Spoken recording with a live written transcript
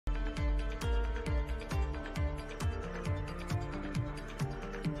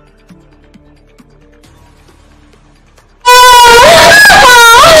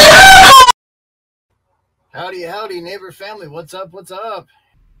Howdy, howdy, neighbor family. What's up? What's up?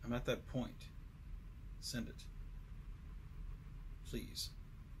 I'm at that point. Send it. Please.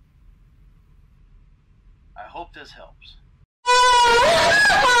 I hope this helps.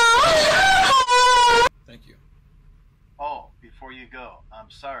 Thank you. Oh, before you go, I'm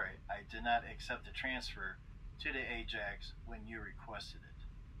sorry I did not accept the transfer to the Ajax when you requested it.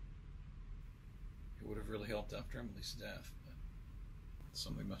 It would have really helped after Emily's death, but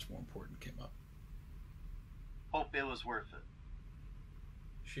something much more important came up. Hope it was worth it.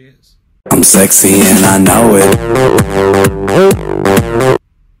 She is. I'm sexy and I know it.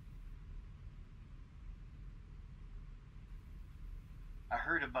 I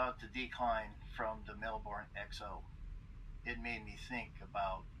heard about the decline from the Melbourne XO. It made me think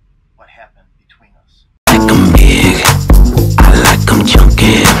about what happened between us. I like 'em big, I like 'em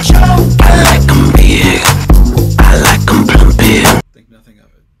chunky, I like 'em big, I like 'em plumpy. Think nothing of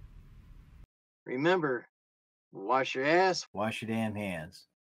it. Remember, wash your ass. Wash your damn hands.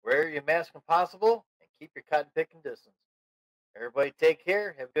 Wear your mask when possible and keep your cotton picking distance. Everybody take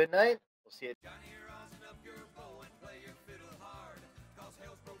care. Have a good night. We'll see you.